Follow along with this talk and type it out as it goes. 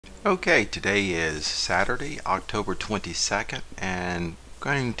Okay, today is Saturday, October 22nd, and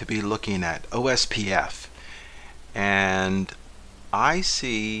going to be looking at OSPF. And I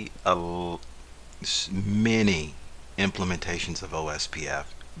see many implementations of OSPF,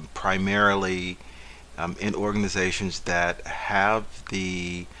 primarily in organizations that have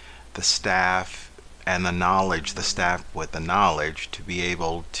the staff and the staff with the knowledge to be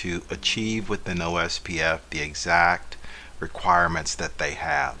able to achieve within OSPF the exact requirements that they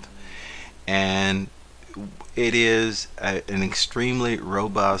have. And it is an extremely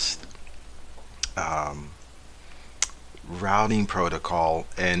robust um, routing protocol,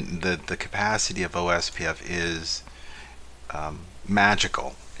 and the capacity of OSPF is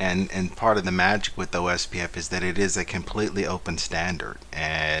magical. And part of the magic with OSPF is that it is a completely open standard.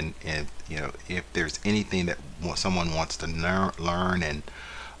 And if there's anything that someone wants to learn and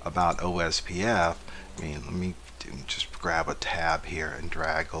about OSPF, I mean, let me just grab a tab here and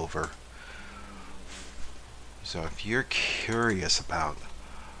drag over. So if you're curious about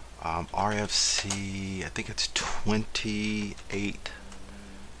RFC, I think it's 28.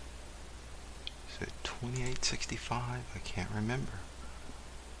 Is it 2865? I can't remember.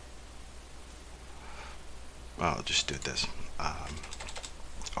 Well, I'll just do this.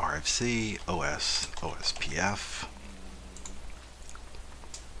 RFC, OSPF,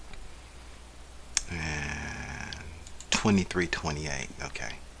 and 2328.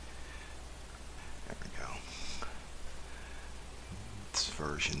 Okay. There we go. It's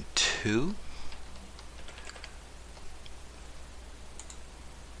version 2.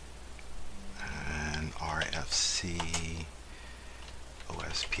 And RFC,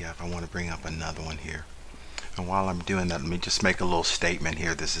 OSPF. I want to bring up another one here. And while I'm doing that, let me just make a little statement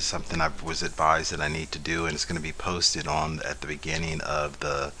here. This is something I was advised that I need to do, and it's going to be posted on at the beginning of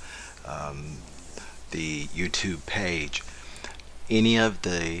the YouTube page. Any of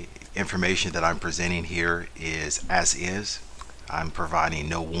the information that I'm presenting here is as is. I'm providing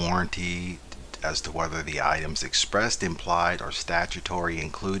no warranty as to whether the items expressed, implied, or statutory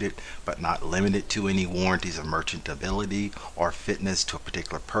included, but not limited to, any warranties of merchantability or fitness to a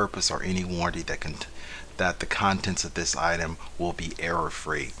particular purpose, or any warranty that the contents of this item will be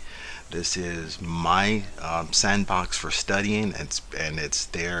error-free. This is my sandbox for studying, and it's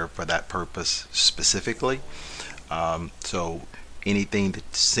there for that purpose specifically. So anything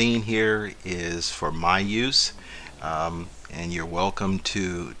that's seen here is for my use, and you're welcome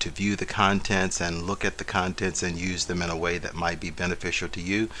to view the contents and look at the contents and use them in a way that might be beneficial to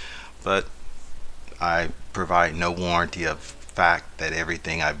you, but I provide no warranty of fact that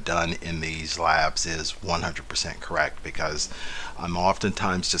everything I've done in these labs is 100% correct, because I'm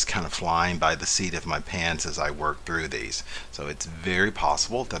oftentimes just kind of flying by the seat of my pants as I work through these. So it's very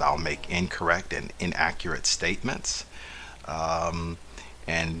possible that I'll make incorrect and inaccurate statements,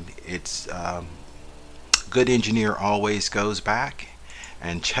 and it's good engineer always goes back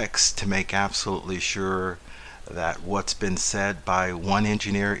and checks to make absolutely sure that what's been said by one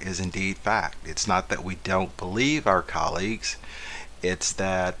engineer is indeed fact. It's not that we don't believe our colleagues, it's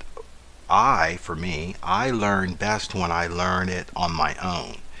that for me, I learn best when I learn it on my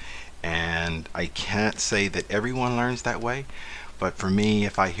own. And I can't say that everyone learns that way, but for me,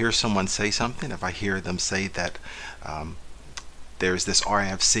 if I hear someone say something, if I hear them say that there's this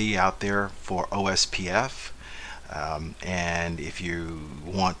RFC out there for OSPF, and if you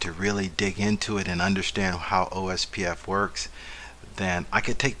want to really dig into it and understand how OSPF works, then I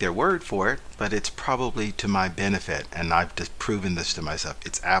could take their word for it, but it's probably to my benefit, and I've just proven this to myself.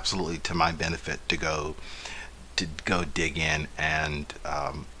 It's absolutely to my benefit to go dig in and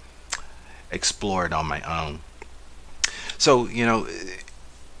explore it on my own. So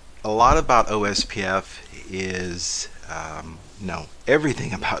a lot about OSPF is no,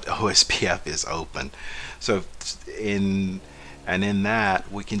 everything about OSPF is open. So in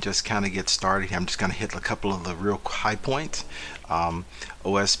that, we can just kind of get started. I'm just going to hit a couple of the real high points.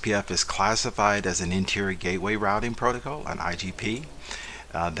 OSPF is classified as an interior gateway routing protocol, an IGP.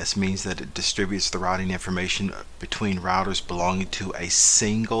 This means that it distributes the routing information between routers belonging to a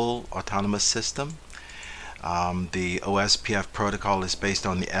single autonomous system. The OSPF protocol is based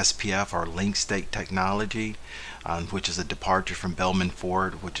on the SPF, or link state technology, which is a departure from Bellman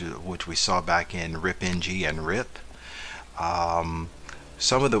Ford, which we saw back in RIP-NG and RIP. One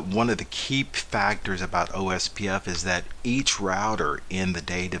of the key factors about OSPF is that each router in the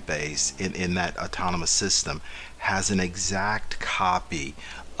database in that autonomous system has an exact copy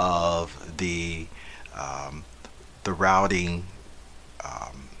of the routing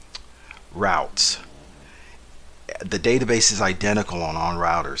routes. The database is identical on all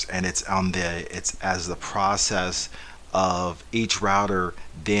routers, and it's as the process of each router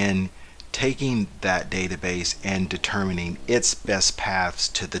then taking that database and determining its best paths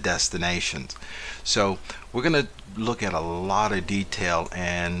to the destinations. So we're going to look at a lot of detail,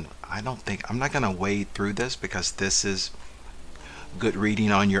 and I'm not going to wade through this because this is good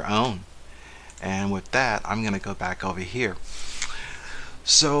reading on your own. And with that, I'm going to go back over here.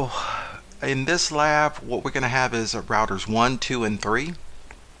 So in this lab, what we're going to have is routers 1, 2, and 3.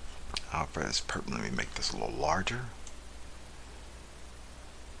 Let me make this a little larger.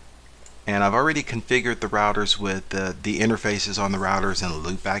 And I've already configured the routers with the interfaces on the routers and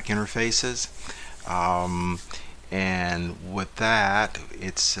loopback interfaces. And with that,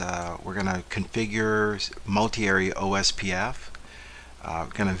 we're going to configure multi-area OSPF. We're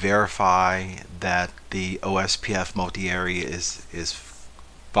going to verify that the OSPF multi-area is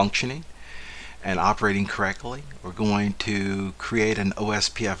functioning and operating correctly. We're going to create an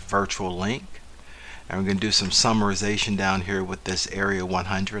OSPF virtual link, and we're going to do some summarization down here with this area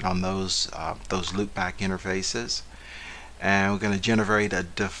 100 on those loopback interfaces, and we're going to generate a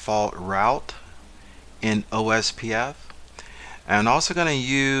default route in OSPF, and also going to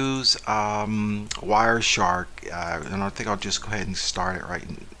use Wireshark, and I think I'll just go ahead and start it right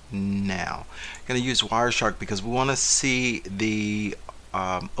now. I'm going to use Wireshark because we want to see the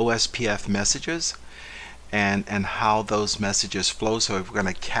OSPF messages and how those messages flow. So if we're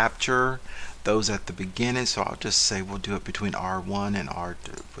going to capture those at the beginning, so I'll just say we'll do it between R1 and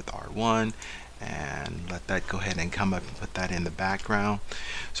R2 with R1, and let that go ahead and come up and put that in the background.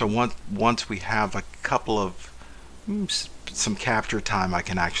 So once we have a couple of some capture time, I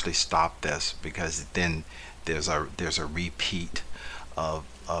can actually stop this, because then there's a repeat of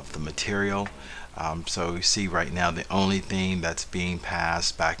the material. So you see right now the only thing that's being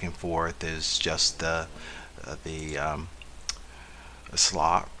passed back and forth is just the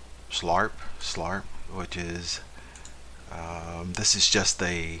SLARP, which is this is just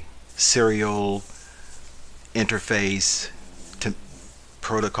a serial interface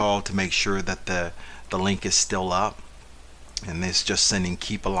protocol to make sure that the link is still up, and it's just sending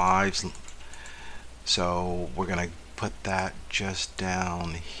keep alives. So we're going to put that just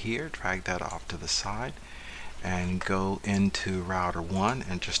down here, drag that off to the side, and go into router 1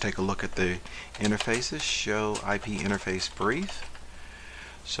 and just take a look at the interfaces. Show IP interface brief.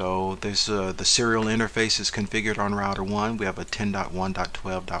 So there's the serial interface is configured on router 1. We have a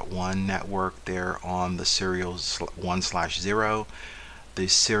 10.1.12.1 network there on the serial 1/0. The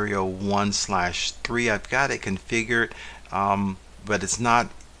serial 1/3, I've got it configured, but it's not,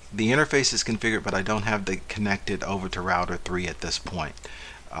 the interface is configured, but I don't have the connected over to router 3 at this point.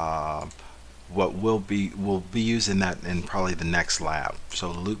 What we'll be using that in probably the next lab.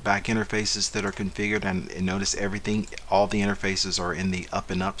 So loopback interfaces that are configured, and notice all the interfaces are in the up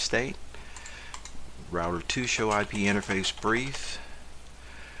and up state. Router 2, show IP interface brief.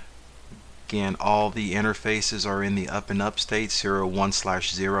 Again, all the interfaces are in the up and up state. Serial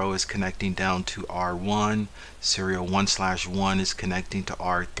 1/0 is connecting down to R1. Serial 1/1 is connecting to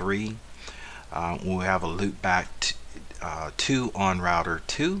R3. We'll have a loopback 2 on router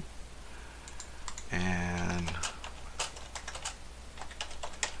 2. And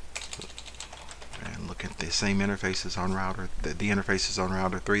look at the same interfaces on router, the interfaces on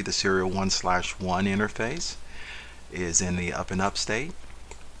router 3. The serial 1/1 interface is in the up and up state.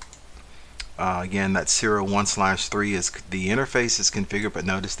 Again, that serial 1/3 is the interface is configured, but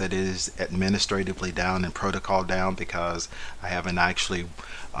notice that it is administratively down and protocol down, because I haven't actually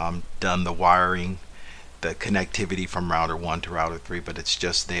done the wiring, the connectivity from router 1 to router 3, but it's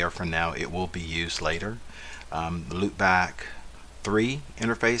just there for now. It will be used later. The loopback 3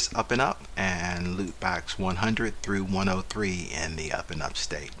 interface up and up, and loopbacks 100 through 103 in the up and up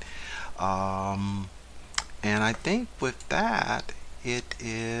state. And I think with that, it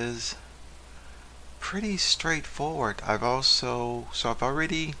is pretty straightforward. I've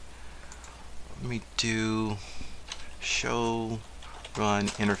already, let me do show run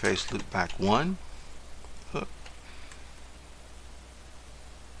interface loopback 1.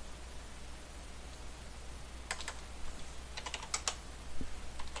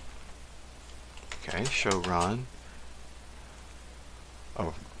 Okay, show run.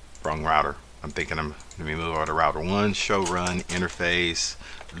 Oh, wrong router. Let me move over to router 1. Show run interface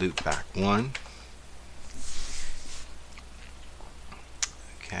loopback 1.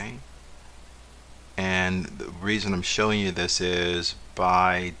 Okay. And the reason I'm showing you this is,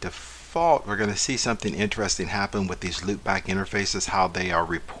 by default, we're going to see something interesting happen with these loopback interfaces, how they are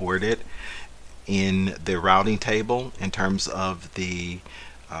reported in the routing table in terms of the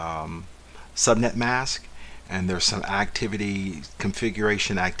subnet mask. And there's some activity,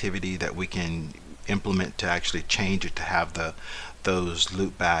 configuration activity, that we can implement to actually change it to have those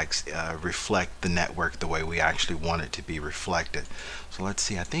loopbacks reflect the network the way we actually want it to be reflected. So let's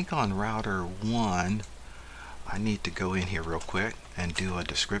see, I think on router 1 I need to go in here real quick and do a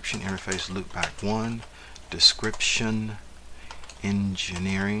description interface loopback 1 description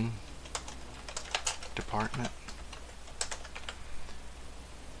engineering department.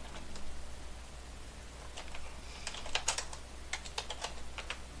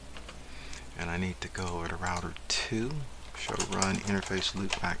 And I need to go over to router 2, show run interface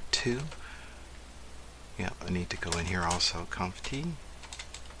loopback 2. Yep, I need to go in here also conft.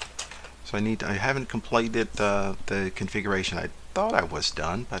 So I haven't completed the configuration. I thought I was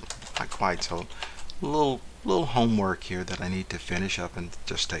done, but not quite. So a little homework here that I need to finish up and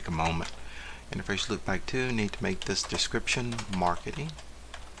just take a moment. Interface loopback 2, need to make this description marketing.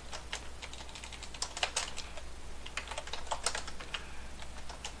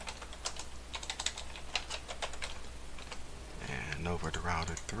 And over to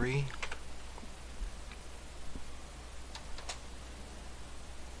router 3.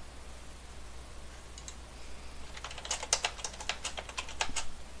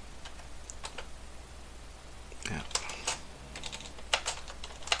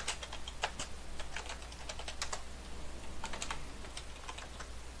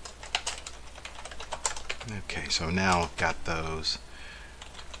 Okay, so now I've got those.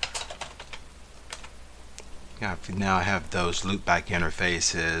 Now I have those loopback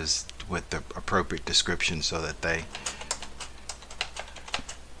interfaces with the appropriate description so that they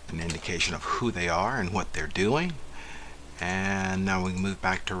an indication of who they are and what they're doing. And now we can move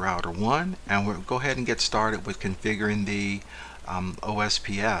back to router 1 and we'll go ahead and get started with configuring the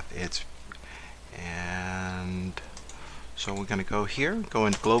OSPF. So we're going to go here, go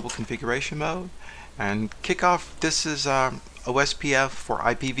into global configuration mode and kick off. This is OSPF for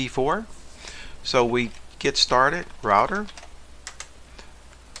IPv4. So we get started, router,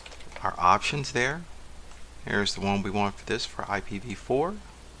 our options there. Here's the one we want for this for IPv4.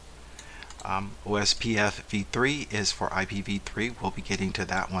 OSPF v3 is for IPv3. We'll be getting to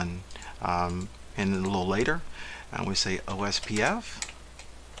that one in a little later. And we say OSPF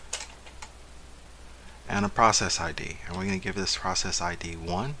and a process ID. And we're going to give this process ID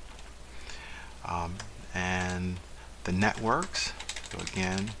 1. And the networks, so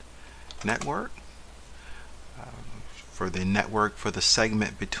again, network. For the network for the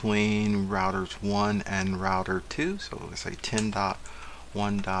segment between routers 1 and router 2, so let's say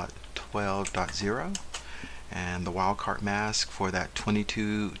 10.1.12.0, and the wildcard mask for that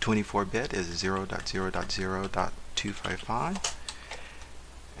 24-bit is 0.0.0.255,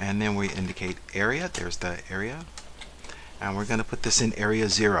 and then we indicate area. There's the area, and we're going to put this in area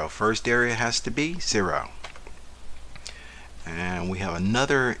 0. First area has to be 0, and we have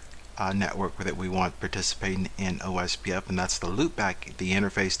another network that we want participating in OSPF, and that's the loopback, the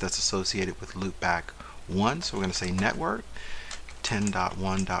interface that's associated with loopback 1. So we're going to say network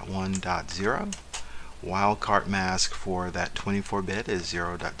 10.1.1.0. Wildcard mask for that 24-bit is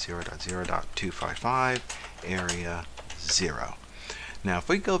 0.0.0.255, area 0. Now if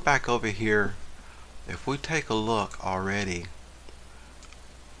we go back over here, if we take a look already,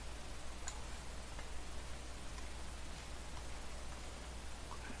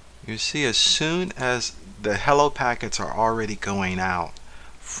 you see as soon as the hello packets are already going out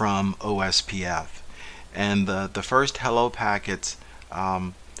from OSPF, and the first hello packets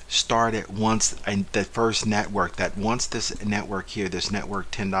started once, and the first network, that once this network here, this network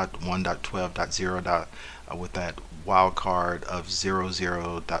 10.1.12.0 with that wildcard of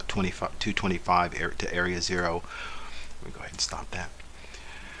 00.225 to area 0, let me go ahead and stop that.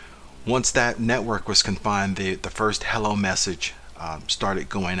 Once that network was confined, the first hello message started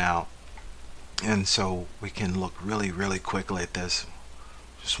going out. And so we can look really quickly at this.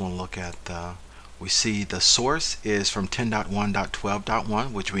 Just want to look at we see the source is from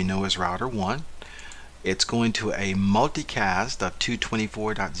 10.1.12.1, which we know is router 1. It's going to a multicast of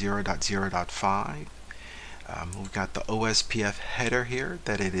 224.0.0.5. We've got the OSPF header here,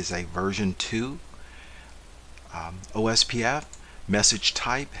 that it is a version 2 OSPF. Message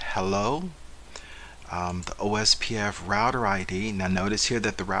type hello. The OSPF router ID. Now notice here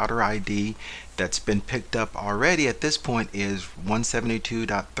that the router ID that's been picked up already at this point is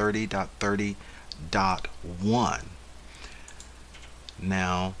 172.30.30.1.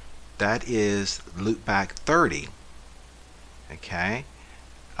 Now that is loopback 30. Okay.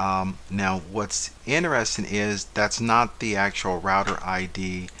 Now what's interesting is that's not the actual router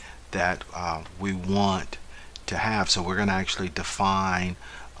ID that we want to have. So we're going to actually define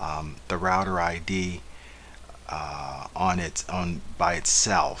the router ID by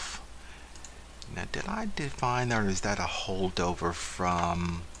itself. Now, did I define that, or is that a holdover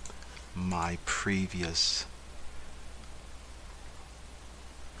from my previous?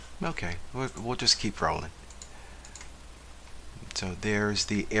 Okay, we'll just keep rolling. So there's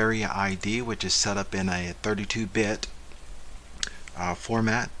the area ID, which is set up in a 32-bit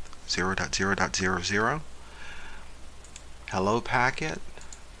format, 0.0.00. Hello packet,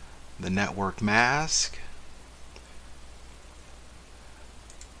 the network mask,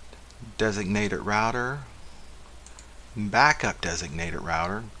 designated router, backup designated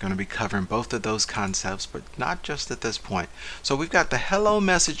router. Going to be covering both of those concepts, but not just at this point. So we've got the hello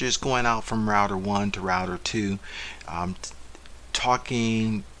messages going out from router 1 to router 2,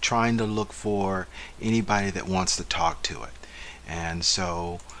 trying to look for anybody that wants to talk to it. And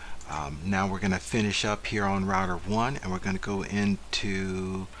so now we're going to finish up here on router 1, and we're going to go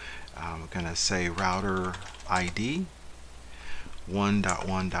into, we're going to say router ID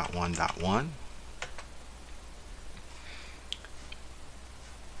 1.1.1.1,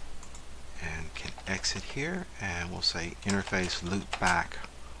 and can exit here, and we'll say interface loopback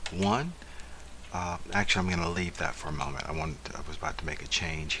 1. Actually, I'm going to leave that for a moment. I was about to make a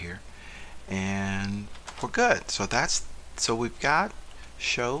change here, and we're good. So we've got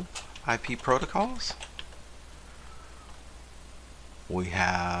show IP protocols. We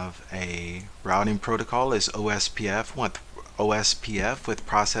have a routing protocol is OSPF with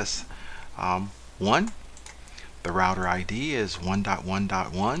process 1. The router ID is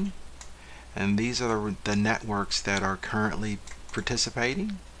 1.1.1, and these are the networks that are currently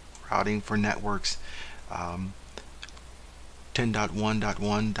participating. Routing for networks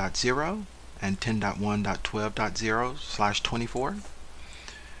 10.1.1.0 and 10.1.12.0/24.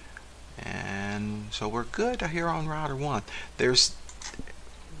 And so we're good here on router 1. There's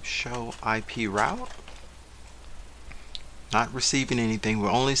show IP route. Not receiving anything.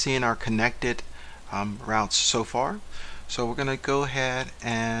 We're only seeing our connected routes so far. So we're going to go ahead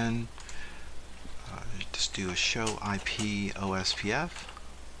and just do a show IP OSPF.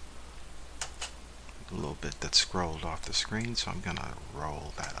 A little bit that scrolled off the screen, so I'm going to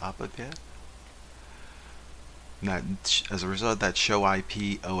roll that up a bit. And that, as a result of that show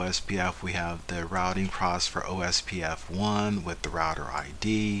IP OSPF, we have the routing process for OSPF 1 with the router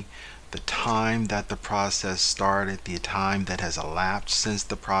ID, the time that the process started, the time that has elapsed since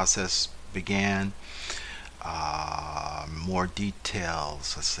the process began, more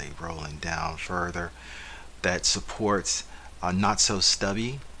details, let's see, rolling down further, that supports not so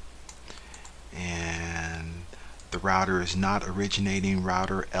stubby, and the router is not originating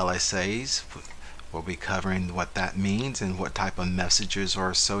router LSAs. We'll be covering what that means and what type of messages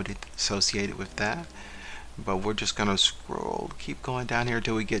are associated with that. But we're just going to scroll, keep going down here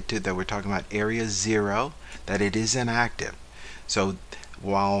until we get to that. We're talking about area 0, that it is inactive. So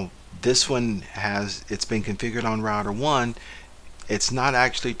while this one it's been configured on router 1, it's not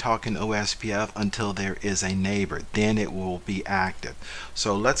actually talking OSPF until there is a neighbor. Then it will be active.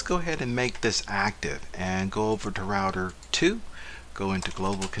 So let's go ahead and make this active and go over to router 2, go into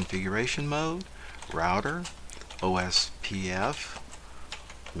global configuration mode, router OSPF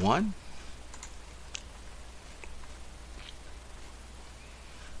 1.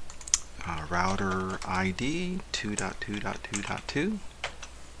 Router ID 2.2.2.2,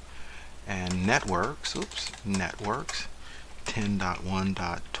 and networks, networks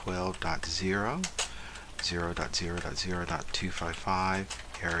 10.1.12.0, 0.0.0.255,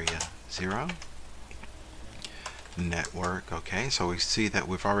 area 0. Network, okay, so we see that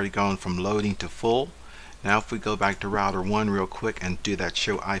we've already gone from loading to full. Now if we go back to router 1 real quick and do that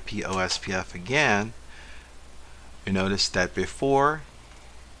show IP OSPF again, you notice that before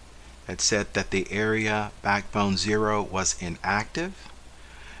it said that the area backbone 0 was inactive.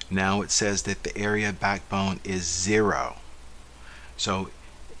 Now it says that the area backbone is 0. So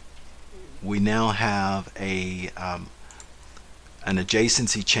we now have an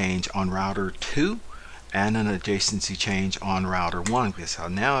adjacency change on router 2 and an adjacency change on router 1. So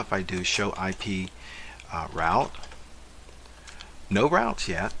now if I do show IP route, no routes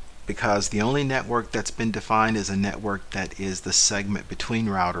yet, because the only network that's been defined is a network that is the segment between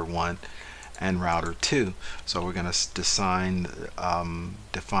router 1 and router 2. So we're going to define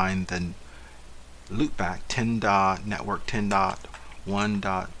the loopback 10. Network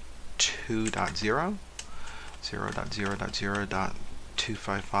 10.1.2.0,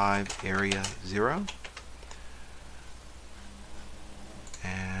 0.0.0.255, area 0.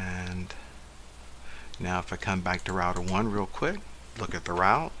 And now if I come back to router 1 real quick, look at the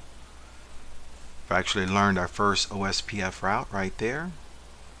route. We've actually learned our first OSPF route right there.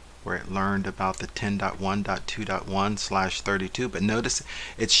 where it learned about the 10.1.2.1/32, but notice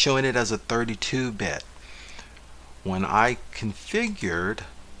it's showing it as a 32-bit. When I configured,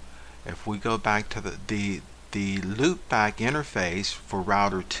 if we go back to the loopback interface for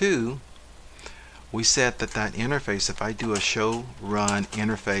router 2, we said that interface, if I do a show run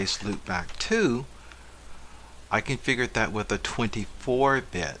interface loopback 2, I configured that with a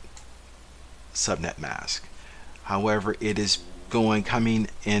 24-bit subnet mask. However, it is coming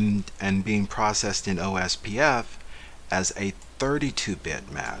in and being processed in OSPF as a 32-bit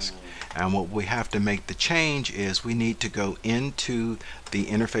mask. And what we have to make the change is we need to go into the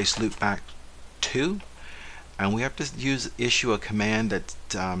interface loopback 2, and we have to issue a command that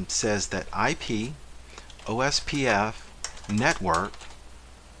says that IP OSPF network,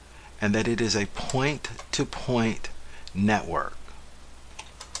 and that it is a point-to-point network.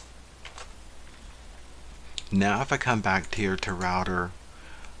 Now if I come back here to router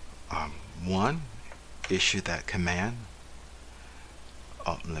 1, issue that command.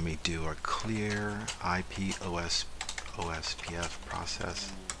 Let me do a clear IP OSPF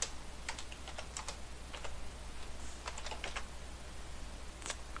process.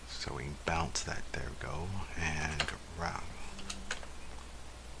 So we can bounce that, there we go, and route.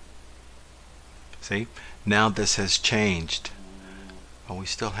 See, now this has changed. Oh, we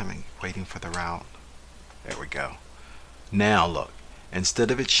still haven't, waiting for the route. There we go. Now look,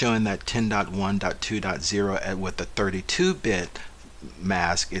 instead of it showing that 10.1.2.0 with a 32-bit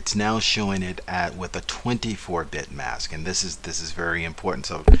mask, it's now showing it with a 24-bit mask, and this is very important.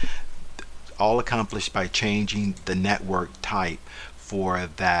 So all accomplished by changing the network type for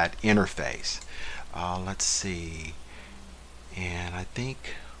that interface. Let's see, and I think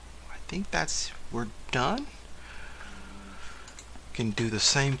we're done. We can do the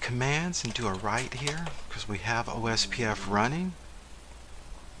same commands and do a write here because we have OSPF running.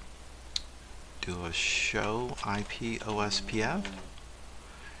 Do a show IP OSPF.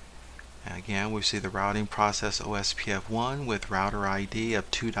 And again, we see the routing process OSPF1 with router ID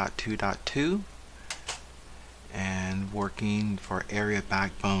of 2.2.2 and working for area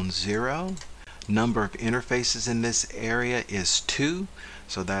backbone 0. Number of interfaces in this area is 2,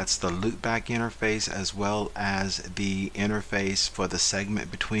 so that's the loopback interface as well as the interface for the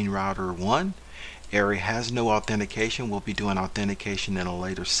segment between router 1. Area has no authentication. We'll be doing authentication in a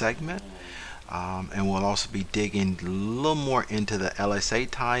later segment, and we'll also be digging a little more into the LSA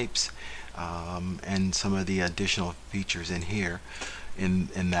types and some of the additional features in here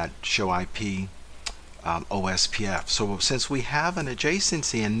in that show IP OSPF. So since we have an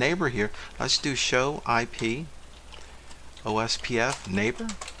adjacency and neighbor here, let's do show IP OSPF neighbor.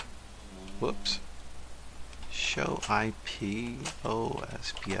 Whoops. Show IP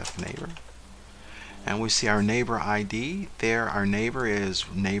OSPF neighbor. And we see our neighbor ID there. Our neighbor is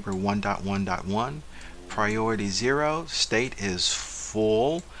neighbor 1.1.1. Priority 0. State is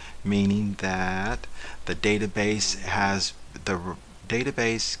full, meaning that the database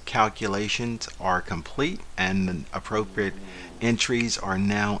calculations are complete and the appropriate entries are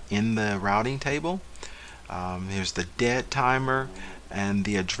now in the routing table. Here's the dead timer and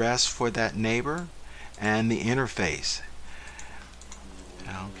the address for that neighbor and the interface.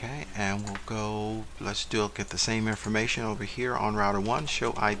 Okay, and we'll go, let's get the same information over here on router 1,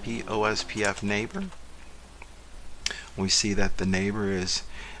 show IP OSPF neighbor. We see that the neighbor is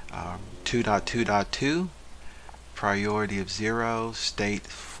 2.2.2. Priority of 0, state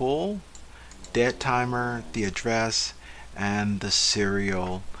full, dead timer, the address, and the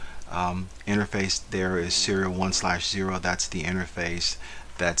serial interface there is serial 1/0. That's the interface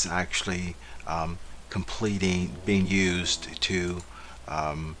that's actually being used to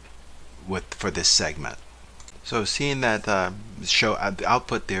for this segment. So seeing that show the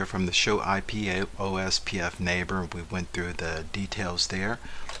output there from the show IP OSPF neighbor, we went through the details there.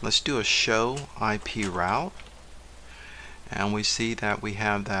 Let's do a show IP route. And we see that we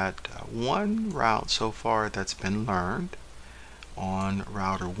have that one route so far that's been learned on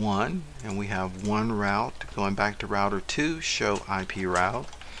router 1, and we have one route going back to router 2, show IP route.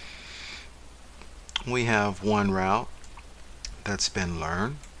 We have one route that's been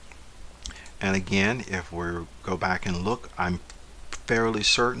learned, and again, if we go back and look, I'm fairly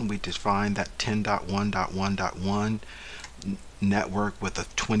certain we defined that 10.1.1.1 network with a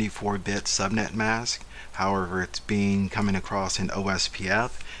 24-bit subnet mask. However, it's coming across in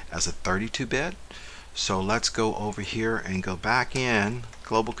OSPF as a 32-bit. So let's go over here and go back in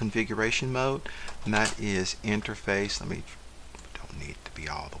global configuration mode, and that is interface. Don't need to be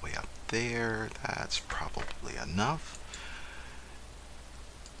all the way up there. That's probably enough.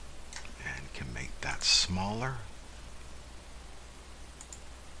 And can make that smaller.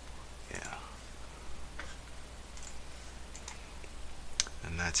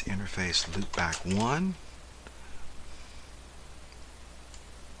 that's interface loopback 1.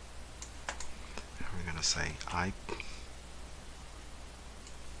 And we're going to say IP.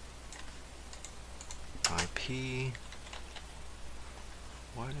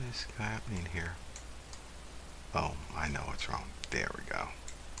 What is happening here? Oh, I know what's wrong. There we go.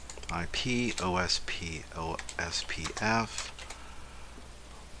 IP OSPF.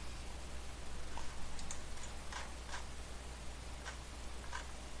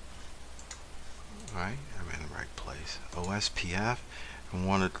 Alright, I'm in the right place. OSPF. I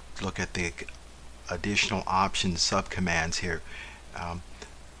want to look at the additional options subcommands here.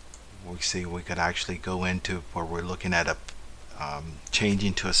 We see we could actually go into where we're looking at a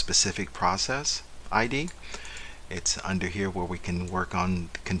changing to a specific process ID. It's under here where we can work on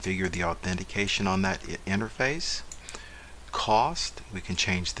configure the authentication on that interface. Cost, we can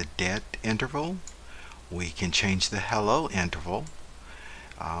change the dead interval. We can change the hello interval.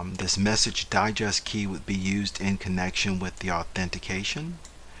 This message digest key would be used in connection with the authentication.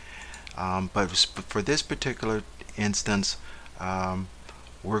 But for this particular instance,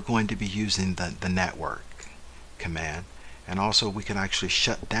 we're going to be using the network command. And also we can actually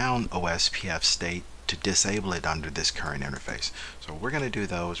shut down OSPF state to disable it under this current interface. So we're going to do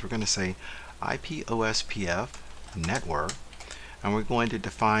those. We're going to say IP OSPF network, and we're going to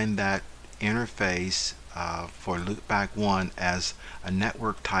define that interface for loopback 1 as a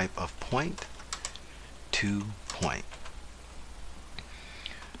network type of point to point.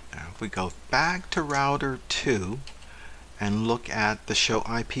 Now if we go back to router 2 and look at the show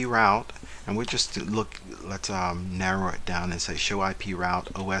IP route, and we just look, let's narrow it down and say show IP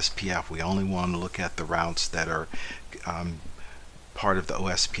route OSPF. We only want to look at the routes that are part of the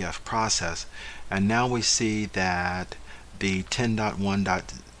OSPF process. And now we see that the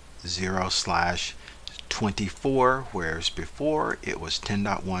 10.1.0/24, whereas before it was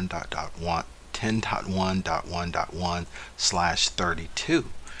 10.1.1.1/32.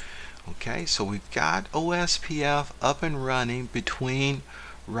 Okay, so we've got OSPF up and running between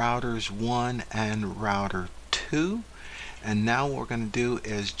routers 1 and router 2, and now what we're going to do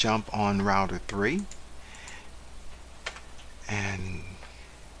is jump on router 3, and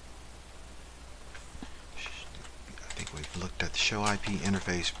I think we've looked at the show IP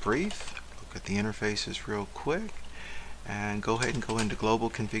interface brief. Look at the interfaces real quick and go ahead and go into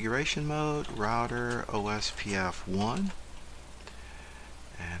global configuration mode, router OSPF 1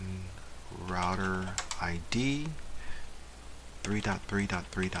 and router ID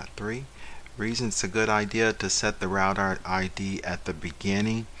 3.3.3.3. Reason it's a good idea to set the router ID at the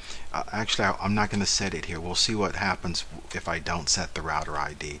beginning. Actually, I'm not going to set it here. We'll see what happens if I don't set the router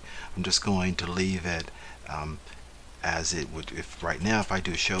ID. I'm just going to leave it as it would. If right now, if I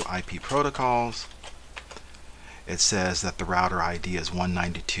do show IP protocols, it says that the router ID is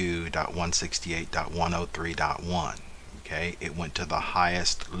 192.168.103.1. Okay, it went to the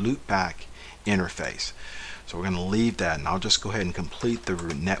highest loopback interface. So we're going to leave that, and I'll just go ahead and complete the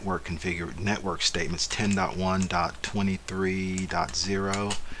network network statements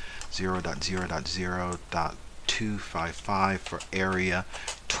 10.1.23.0, 0.0.0.255 for area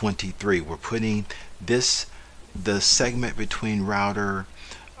 23. We're putting this, the segment between router,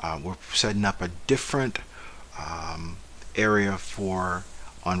 we're setting up a different area for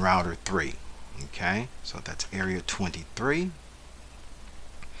on router 3. Okay, so that's area 23,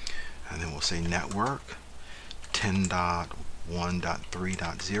 and then we'll say network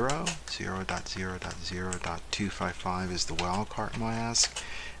 10.1.3.0, 0.0.0.255 is the wildcard mask,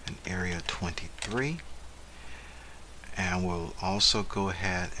 and area 23. And we'll also go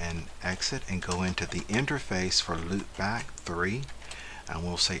ahead and exit and go into the interface for loopback 3, and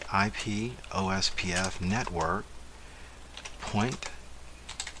we'll say IP OSPF network point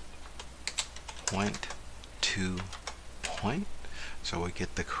to point. So we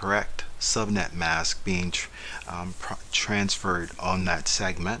get the correct subnet mask being transferred on that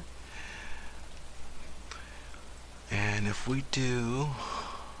segment. And if we do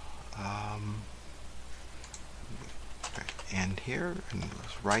end here and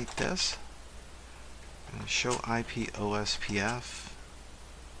let's write this and show IP OSPF.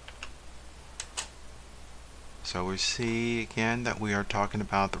 So we see again that we are talking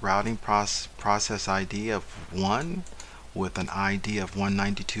about the routing process ID of 1 with an ID of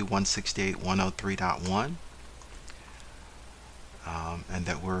 192.168.103.1, and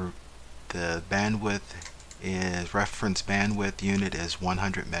that the bandwidth is reference bandwidth unit is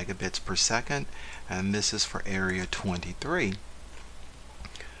 100 megabits per second, and this is for area 23.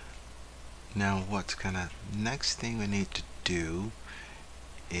 Now what's gonna next thing we need to do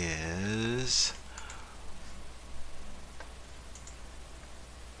is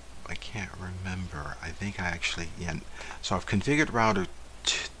can't remember. I think I actually, yeah. So I've configured router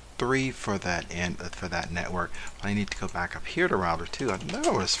 3 for that network. I need to go back up here to router 2. I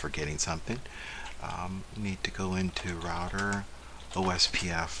know I was forgetting something. Need to go into router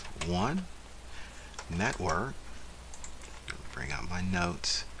OSPF 1 network. Bring out my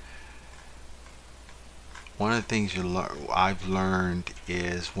notes. One of the things I've learned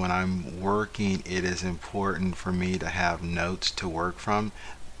is when I'm working, it is important for me to have notes to work from,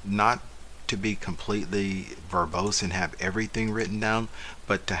 not to be completely verbose and have everything written down,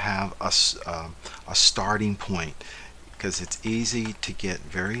 but to have a starting point, because it's easy to get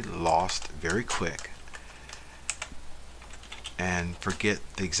very lost very quick and forget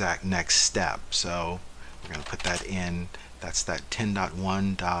the exact next step. So we're going to put that in. That's that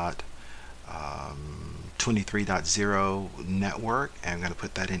 10.1.23.0 network, and I'm going to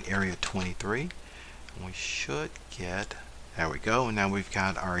put that in area 23. And we should get, there we go. And now we've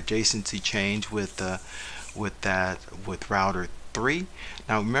got our adjacency change with router 3.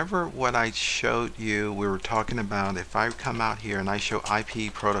 Now remember what I showed you. We were talking about if I come out here and I show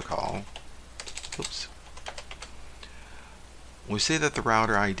IP protocol. Oops. We see that the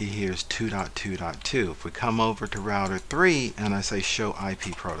router ID here is 2.2.2. If we come over to router 3 and I say show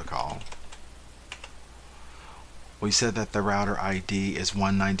IP protocol, we said that the router ID is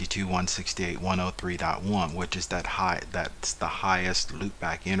 192.168.103.1, which is that's the highest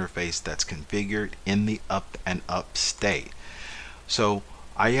loopback interface that's configured in the up and up state. So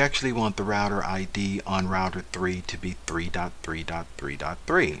I actually want the router ID on router 3 to be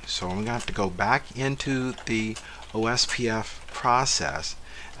 3.3.3.3. So I'm going to have to go back into the OSPF process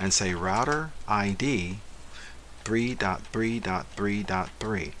and say router ID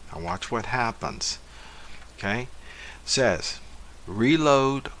 3.3.3.3. Now watch what happens. Okay, it says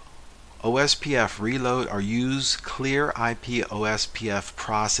reload OSPF, reload or use clear IP OSPF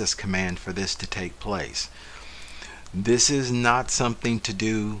process command for this to take place. This is not something to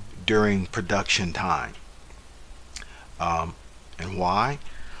do during production time. And why?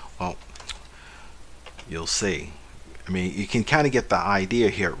 Well, you'll see. I mean, you can kind of get the idea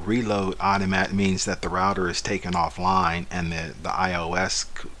here. Reload automatic means that the router is taken offline and the iOS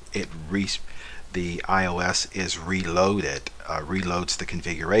is reloaded, reloads the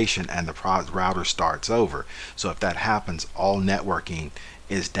configuration, and the router starts over. So if that happens, all networking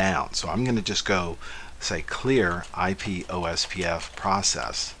is down. So I'm going to just go say clear IP OSPF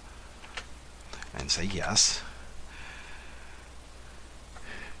process and say yes.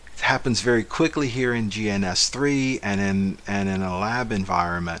 It happens very quickly here in GNS3 and in a lab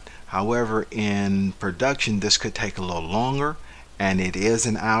environment. However, in production this could take a little longer, and it is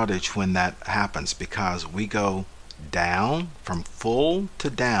an outage when that happens because we go down from full to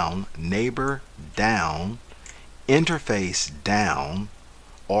down, neighbor down, interface down,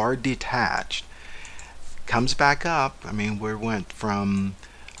 or detached. Comes back up. I mean, we went from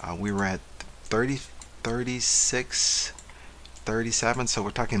we were at 30, 36, 37, so we're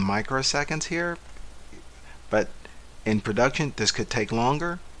talking microseconds here, but in production this could take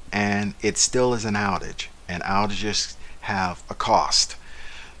longer, and it still is an outage, and outages have a cost,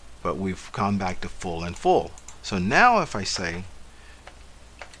 but we've gone back to full and full. So now if I say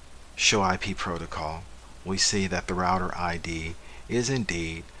show IP protocol, we see that the router ID is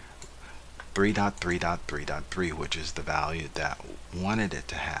indeed 3.3.3.3, which is the value that wanted it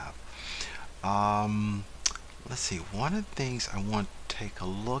to have. Let's see, one of the things I want to take a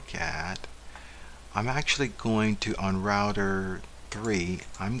look at, I'm actually going to, on router 3,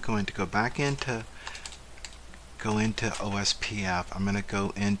 I'm going to go back into OSPF. I'm going to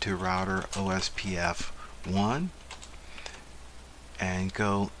go into router OSPF 1 and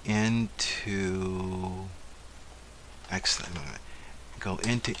go into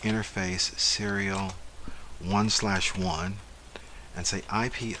interface serial 1/1 and say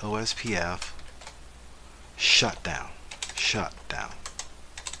IP OSPF shutdown.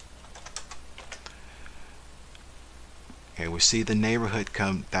 Okay, we see the neighborhood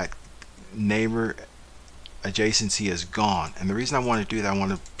that neighbor adjacency is gone, and the reason I want to do that, I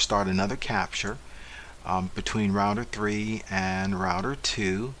want to start another capture between router 3 and router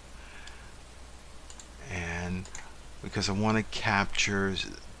 2, and because I want to capture,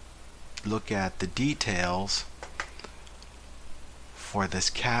 look at the details for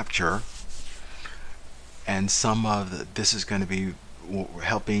this capture, and some of this is going to be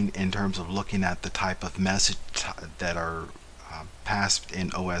helping in terms of looking at the type of message that are passed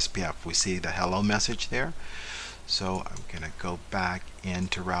in OSPF. We see the hello message there, so I'm going to go back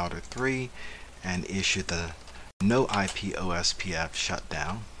into router 3 and issue the no IP OSPF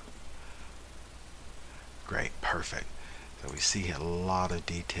shutdown. Great, perfect. So we see a lot of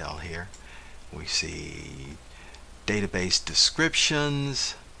detail here. We see database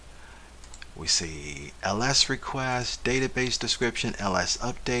descriptions. We see LS requests, database description, LS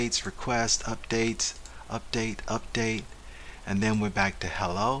updates, request, updates, update, and then we're back to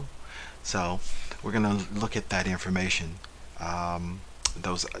hello. So we're going to look at that information,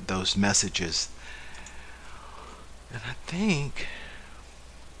 those messages, and I think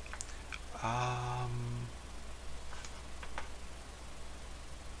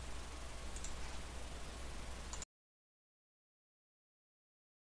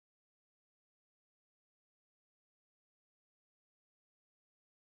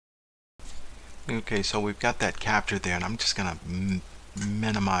okay, so we've got that captured there, and I'm just going to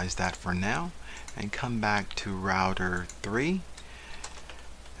minimize that for now and come back to router 3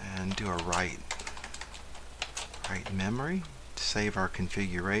 and do a write memory to save our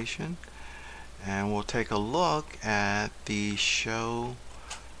configuration, and we'll take a look at the show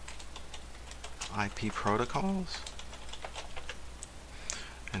IP protocols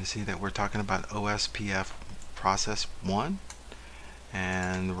and see that we're talking about OSPF process 1,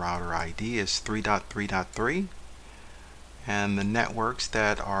 and the router ID is 3.3.3, and the networks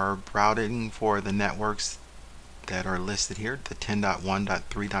that are routing for the networks that are listed here, the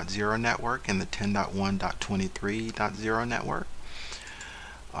 10.1.3.0 network and the 10.1.23.0 network.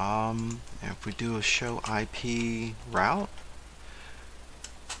 If we do a show IP route,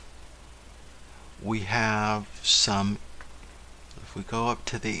 we have some, if we go up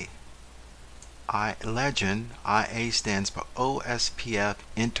to the legend, IA stands for OSPF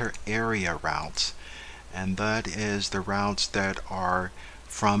inter-area routes, and that is the routes that are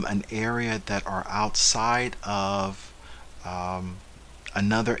from an area that are outside of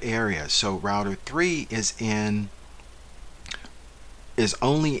another area. So router 3 is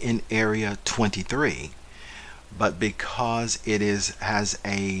only in area 23, but because it has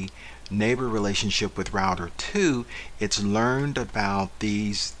a neighbor relationship with router 2, it's learned about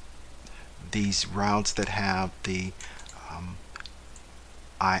these routes that have the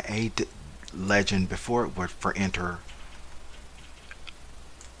IA legend before it for inter.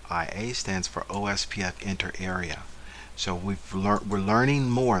 IA stands for OSPF inter area. So we're learning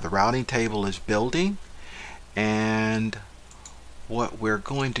more. The routing table is building, and what we're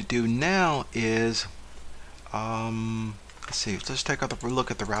going to do now is let's see, let's take a look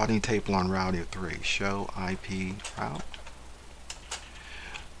at the routing table on router 3. Show IP route.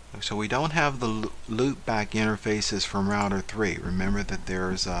 So we don't have the loopback interfaces from router 3. Remember that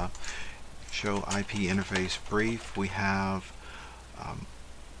there's a show IP interface brief. We have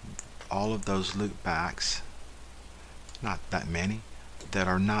all of those loopbacks, not that many, that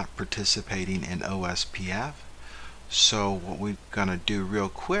are not participating in OSPF. So what we're going to do real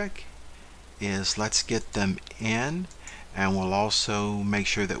quick is let's get them in, and we'll also make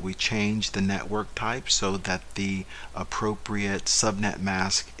sure that we change the network type so that the appropriate subnet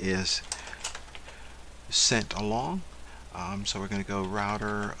mask is sent along. So we're going to go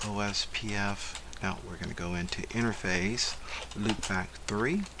router OSPF. Now we're going to go into interface loopback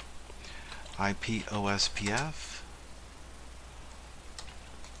 3 IP OSPF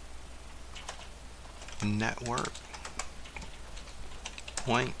network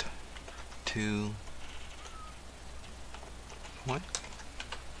point to point,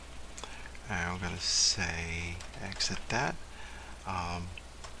 and we're going to say exit that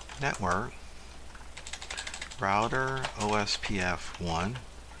network router OSPF 1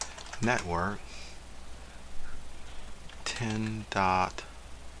 network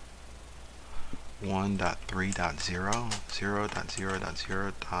 10.1.3.0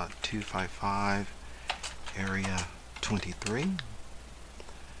 0.0.0.255 area 23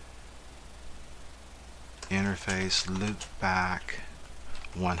 interface loopback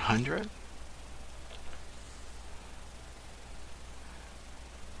 100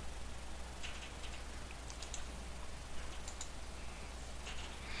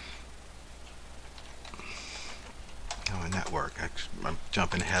 network. I'm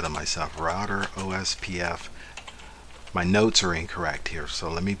jumping ahead of myself. Router OSPF. My notes are incorrect here, so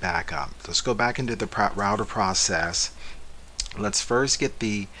let me back up. Let's go back into the router process. Let's first get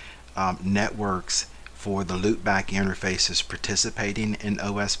the networks for the loopback interfaces participating in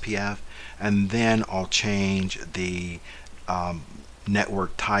OSPF, and then I'll change the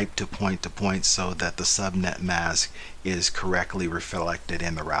network type to point so that the subnet mask is correctly reflected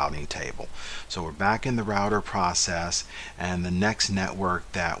in the routing table. So we're back in the router process, and the next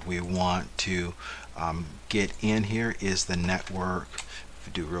network that we want to get in here is the network. If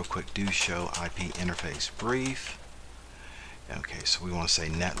we do real quick, do show IP interface brief. Okay, so we want to say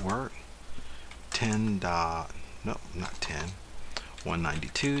network 10.1 no, not 10,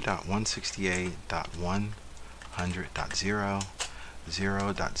 192.168.100.0,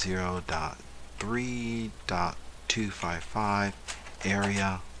 0.0.3.255,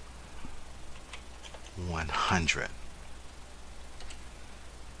 area 100.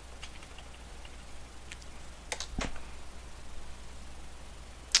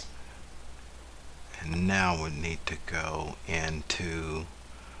 And now we need to go into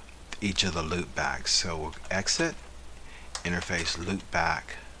each of the loopbacks. So we'll exit, interface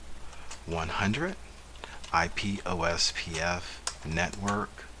loopback 100, IP OSPF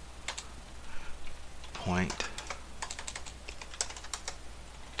network, point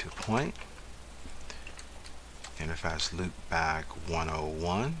to point, interface loopback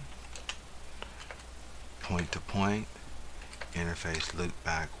 101, point to point, interface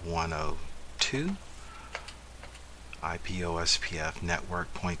loopback 102, IP OSPF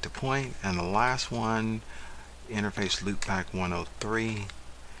network point to point, and the last one, interface loopback 103,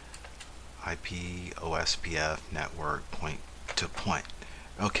 IP OSPF network point to point.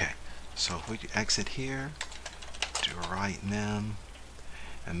 Okay, so if we exit here, to right them,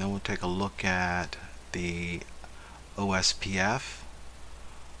 and then we'll take a look at the OSPF,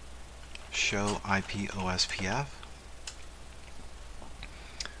 show IP OSPF,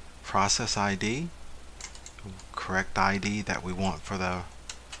 process ID, correct ID that we want for the,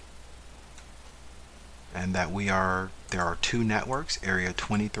 and that there are two networks, area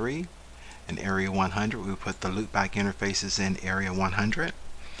 23 and area 100. We put the loopback interfaces in area 100.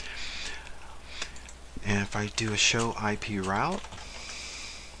 And if I do a show IP route,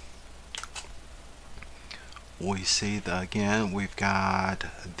 we see that again we've got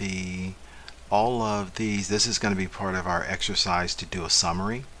all of these. This is going to be part of our exercise to do a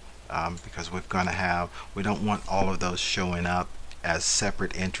summary, because we don't want all of those showing up as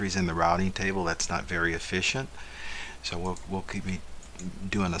separate entries in the routing table. That's not very efficient. So we'll keep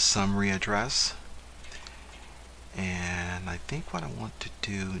doing a summary address. And I think what I want to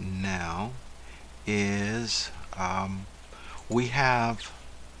do now is let's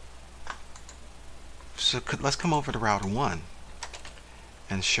come over to router 1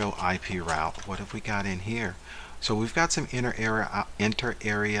 and show IP route. What have we got in here? So we've got some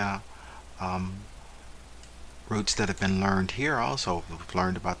inter-area routes that have been learned here. Also, we've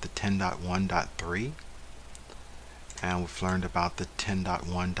learned about the 10.1.3, and we've learned about the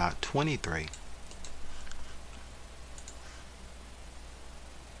 10.1.23.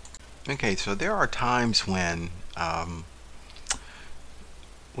 Okay, so there are times when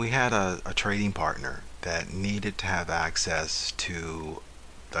we had a trading partner that needed to have access to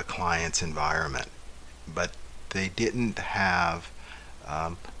the client's environment, but they didn't have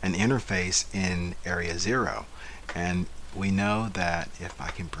an interface in area 0. And we know that, if I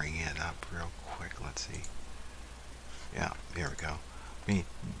can bring it up real quick, let's see. Yeah, here we go. I mean,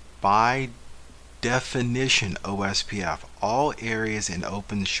 by definition, OSPF, all areas in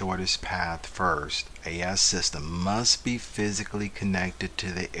open shortest path first AS system must be physically connected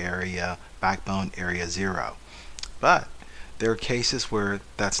to the area backbone area 0. But there are cases where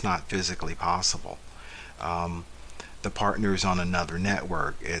that's not physically possible. The partner is on another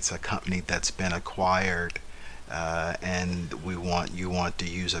network. It's a company that's been acquired, and you want to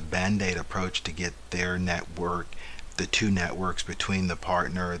use a band-aid approach to get their network, the two networks between the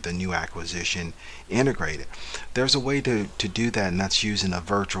partner, the new acquisition, integrated. There's a way to do that, and that's using a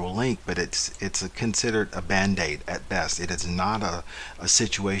virtual link, but it's considered a band-aid at best. It is not a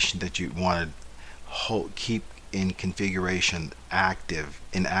situation that you want to keep in configuration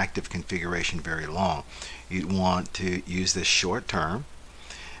in active configuration very long. You'd want to use this short term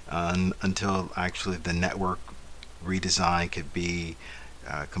until actually the network redesign could be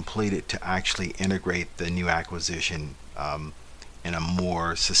completed to actually integrate the new acquisition in a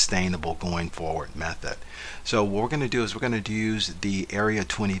more sustainable going forward method. So what we're going to do is we're going to use the area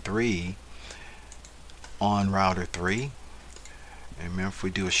 23 on router 3. And remember, if we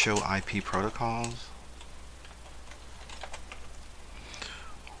do a show IP protocols,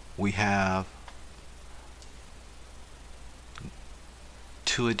 we have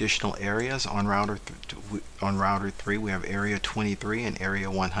two additional areas on router 3. We have area 23 and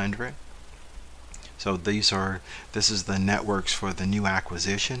area 100. So this is the networks for the new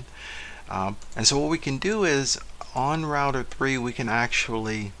acquisition. And so what we can do is on router 3 we can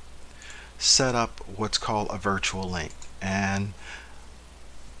actually set up what's called a virtual link. And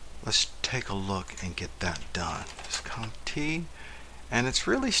let's take a look and get that done. Just Conf T. And it's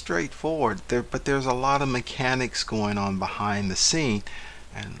really straightforward, but there's a lot of mechanics going on behind the scene.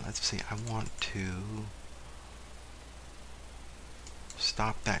 And let's see, I want to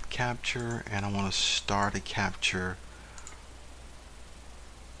stop that capture, and I want to start a capture.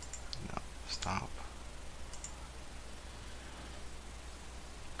 No, stop.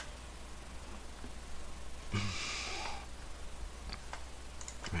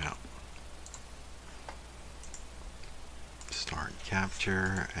 Now, start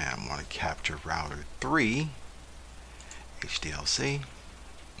capture, and I want to capture router 3 HDLC,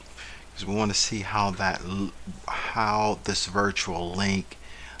 because we want to see how this virtual link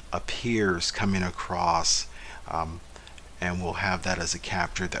appears coming across, and we'll have that as a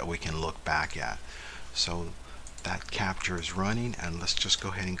capture that we can look back at. So that capture is running, and let's just go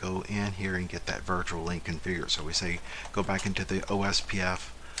ahead and go in here and get that virtual link configured. So we say go back into the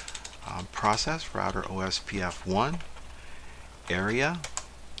OSPF process, router OSPF 1, area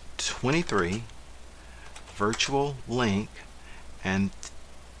 23, virtual link, and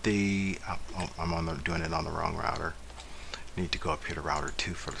the doing it on the wrong router. Need to go up here to router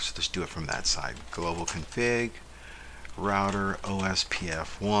 2 first. Let's do it from that side. Global config, router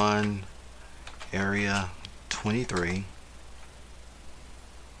OSPF 1, area 23,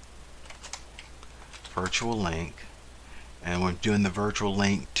 virtual link, and we're doing the virtual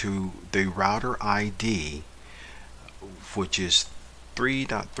link to the router ID, which is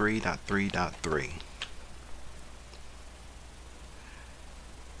 3.3.3.3.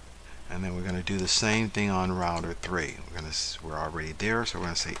 And then we're going to do the same thing on router 3. We're already there, so we're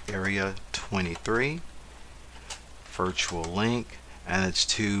going to say area 23, virtual link, and it's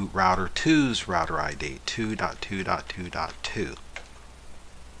to router 2's router ID, 2.2.2.2.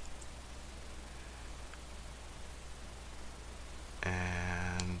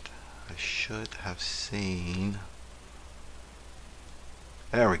 And I should have seen,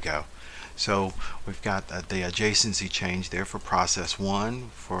 there we go. So we've got the adjacency change there for process 1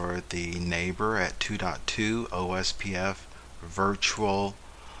 for the neighbor at 2.2 OSPF virtual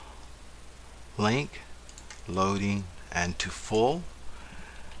link, loading and to full.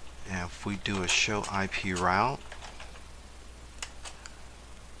 And if we do a show IP route,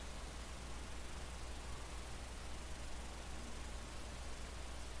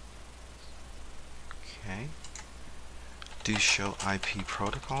 okay, do show IP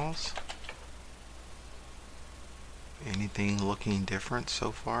protocols. Anything looking different so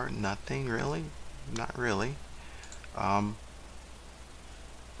far? Nothing really? Not really. Well,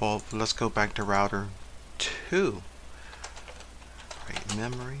 let's go back to router 2. Right,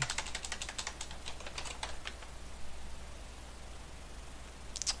 memory.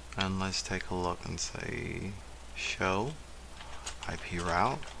 And let's take a look and say show IP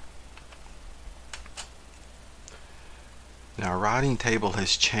route. Now, our routing table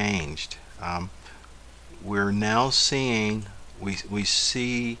has changed. We're now seeing, we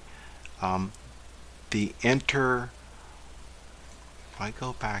see the enter. If I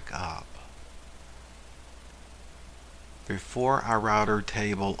go back up, before our router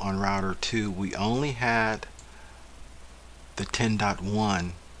table on router 2, we only had the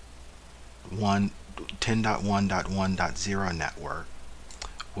 10.1.1.0 network,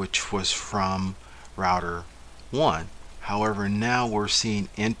 which was from router 1. However, now we're seeing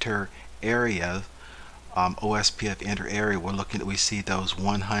enter area, OSPF enter area. We see those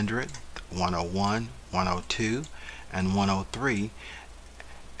 100, 101, 102, and 103,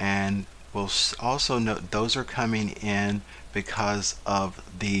 and we'll also note those are coming in because of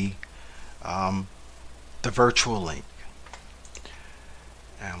the virtual link.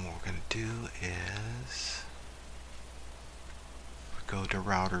 And what we're going to do is go to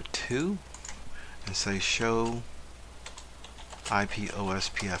router 2 and say show IP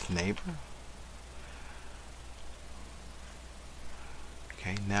OSPF neighbor.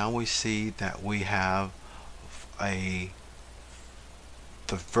 Okay, now we see that we have the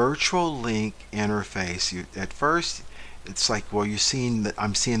virtual link interface. At first, it's like, well, you're seeing that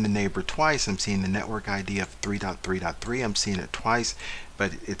I'm seeing the neighbor twice. I'm seeing the network ID of 3.3.3. I'm seeing it twice,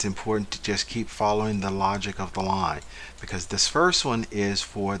 but it's important to just keep following the logic of the line, because this first one is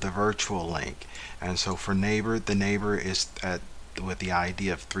for the virtual link, and so for neighbor, the neighbor is with the ID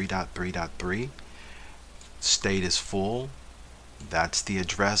of 3.3.3. State is full. That's the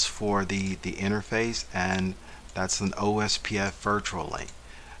address for the interface, and that's an OSPF virtual link.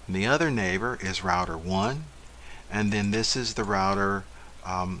 And the other neighbor is router 1, and then this is the router,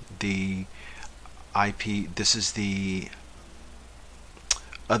 the IP, this is the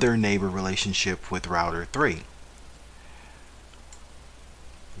other neighbor relationship with router 3.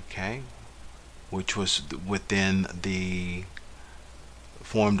 Okay, which was within the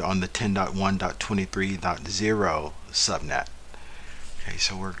formed on the 10.1.23.0 subnet. Okay,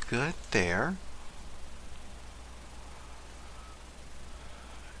 so we're good there.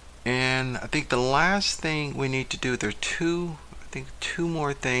 And I think the last thing we need to do, there are two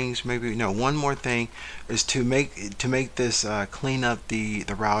more things, maybe no, one more thing, is to make this clean up the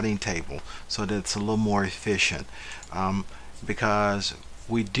routing table so that it's a little more efficient, because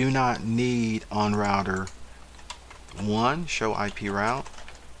we do not need on router 1 show IP route,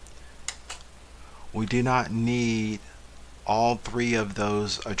 we do not need all 3 of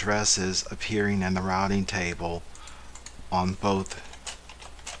those addresses appearing in the routing table on both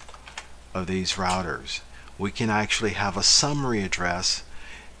of these routers. We can actually have a summary address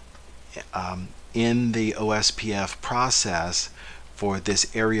in the OSPF process for this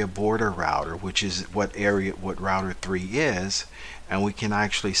area border router, which is what router 3 is, and we can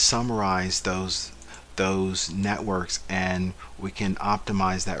actually summarize those networks, and we can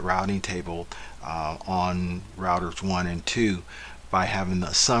optimize that routing table on routers 1 and 2 by having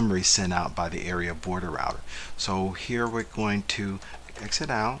the summary sent out by the area border router. So here we're going to exit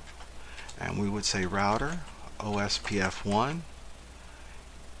out, and we would say router OSPF1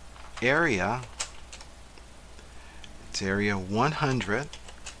 area, it's area 100,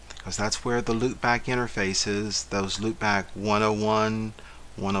 because that's where the loopback interface is. Those loopback 101,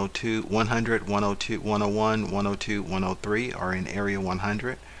 102, 100, 102, 101, 102, 103 are in area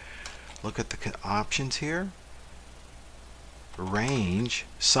 100. Look at the options here. Range,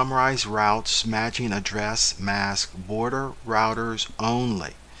 summarize routes, matching address, mask, border routers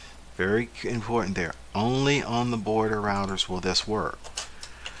only. Very important there. Only on the border routers will this work.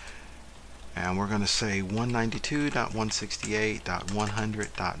 And we're going to say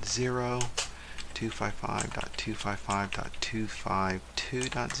 192.168.100.0,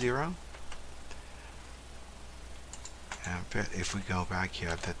 255.255.252.0. And if we go back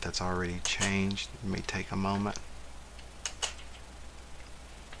here, that's already changed. It may take a moment.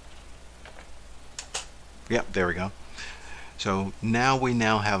 Yep, there we go. So now we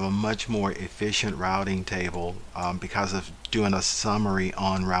have a much more efficient routing table because of doing a summary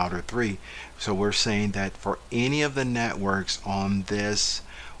on router 3. So we're saying that for any of the networks on this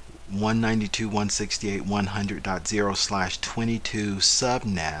 192.168.100.0/22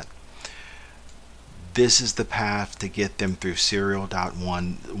 subnet, this is the path to get them through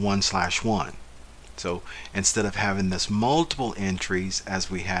serial.1/1. So instead of having this multiple entries as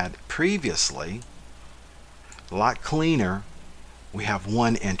we had previously, a lot cleaner, we have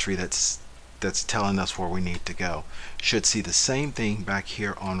one entry that's telling us where we need to go. Should see the same thing back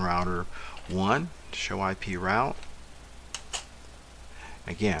here on router 1, show IP route.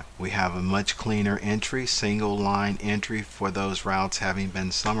 Again, we have a much cleaner entry, single line entry for those routes having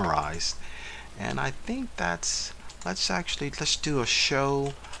been summarized. And I think let's do a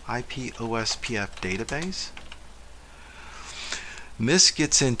show IP OSPF database. And this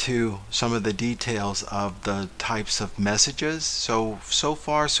gets into some of the details of the types of messages. So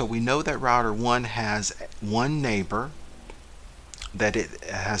far we know that router 1 has one neighbor that it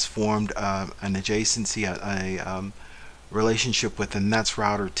has formed an adjacency, a relationship with, and that's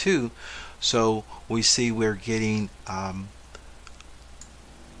router 2. So we see we're getting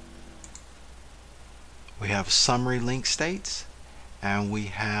we have summary link states, and we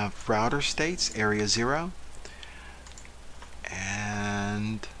have router states, area 0.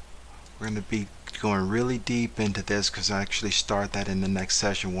 And we're going to be going really deep into this because I actually start that in the next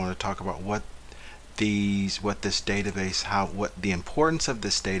session. We want to talk about what this database, what the importance of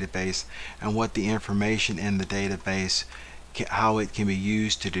this database, and what the information in the database, how it can be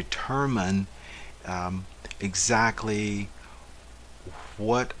used to determine exactly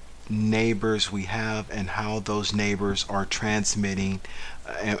what neighbors we have and how those neighbors are transmitting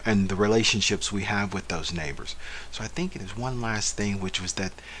and the relationships we have with those neighbors. So I think it is one last thing, which was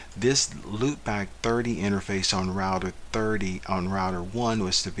that this loopback 30 interface on router 1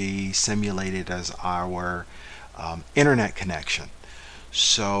 was to be simulated as our internet connection.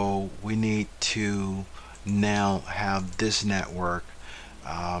 So we need to now have this network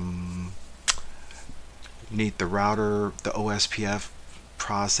need the router, the OSPF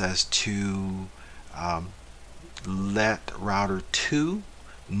process to let router 2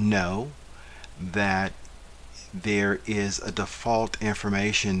 know that there is a default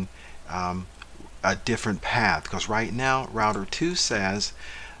information, a different path, because right now router 2 says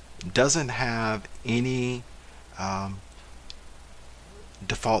doesn't have any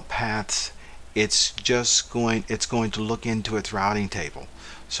default paths. It's going to look into its routing table.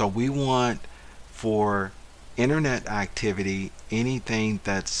 So we want, for internet activity, anything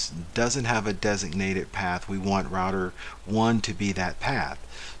that doesn't have a designated path, we want router 1 to be that path.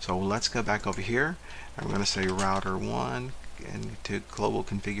 So let's go back over here. I'm going to say router 1 into global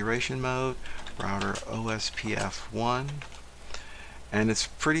configuration mode, router OSPF1, and it's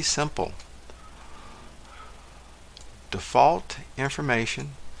pretty simple. Default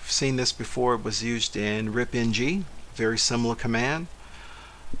information. I've seen this before. It was used in ripng, very similar command.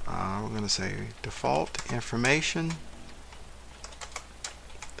 We're going to say default information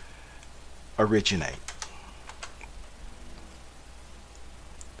originate.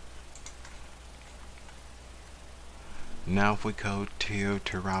 Now if we go to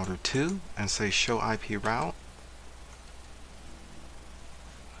router 2 and say show IP route,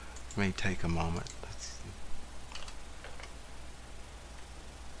 it may take a moment. Let's see.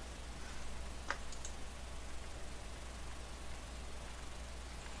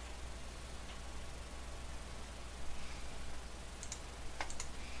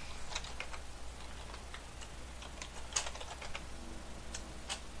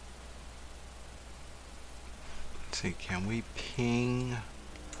 See, can we ping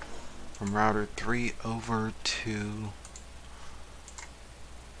from router 3 over to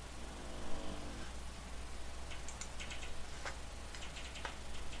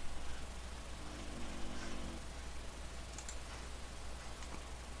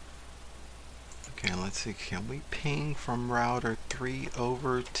okay, let's see, can we ping from router 3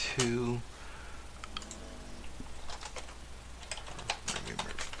 over to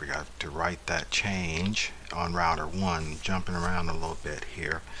forgot to write that change on router 1, jumping around a little bit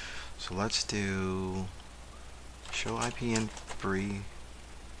here. So let's do show IP in 3,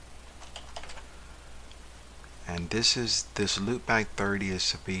 and this loopback 30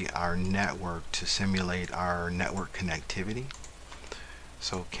 is to be our network to simulate our network connectivity.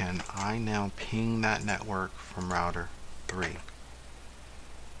 So can I now ping that network from router 3?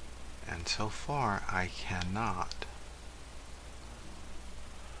 And so far I cannot.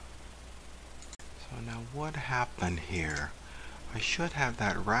 So now what happened here? I should have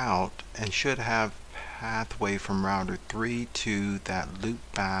that route and should have pathway from router 3 to that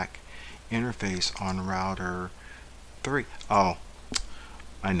loopback interface on router 3. Oh,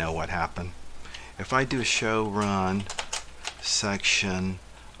 I know what happened. If I do show run section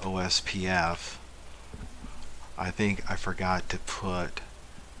OSPF, I think I forgot to put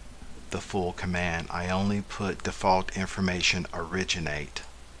the full command. I only put default information originate.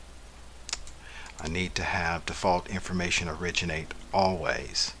 I need to have default information originate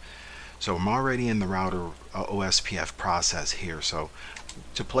always. So I'm already in the router OSPF process here. So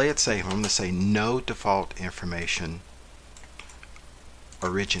to play it safe, I'm going to say no default information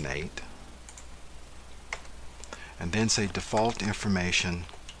originate, and then say default information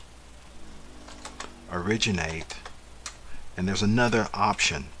originate, and there's another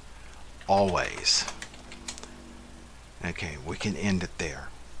option, always. Okay, we can end it there.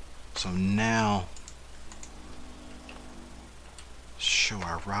 So now show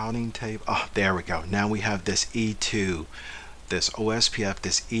our routing table. Oh, there we go. Now we have this E2, this OSPF,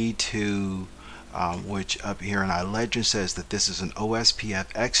 this E2, which up here in our legend says that this is an OSPF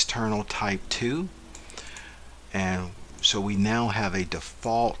external type 2. And so we now have a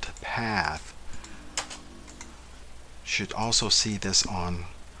default path. Should also see this on,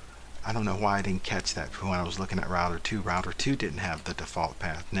 I don't know why I didn't catch that when I was looking at router 2. Router 2 didn't have the default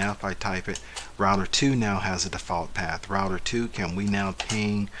path. Now if I type it, router 2 now has a default path. Router 2, can we now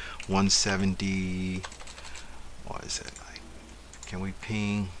ping 170, what is it? Can we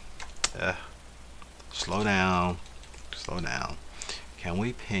ping, slow down. Can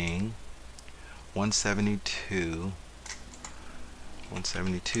we ping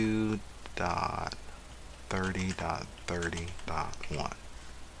 172.30.30.1?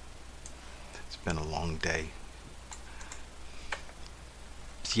 It's been a long day.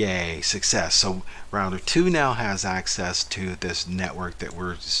 Yay, success. So router 2 now has access to this network that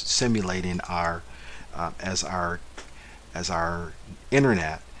we're simulating our as our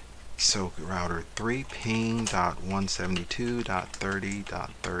internet. So router 3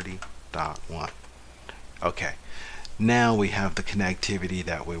 ping.172.30.30.1. Okay, now we have the connectivity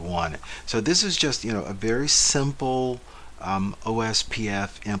that we wanted. So this is just, a very simple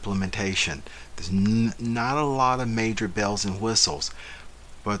OSPF implementation. There's not a lot of major bells and whistles,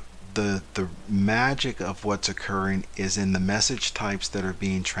 but the magic of what's occurring is in the message types that are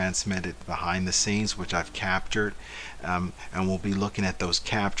being transmitted behind the scenes, which I've captured, and we'll be looking at those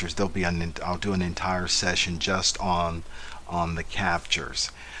captures. I'll do an entire session just on the captures,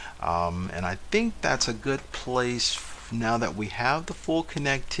 and I think that's a good place now that we have the full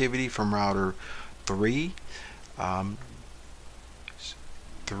connectivity from router 3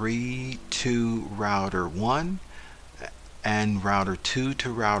 to router 1 and router 2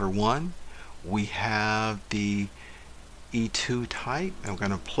 to router 1. We have the E2 type, and we're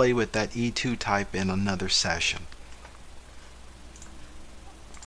going to play with that E2 type in another session.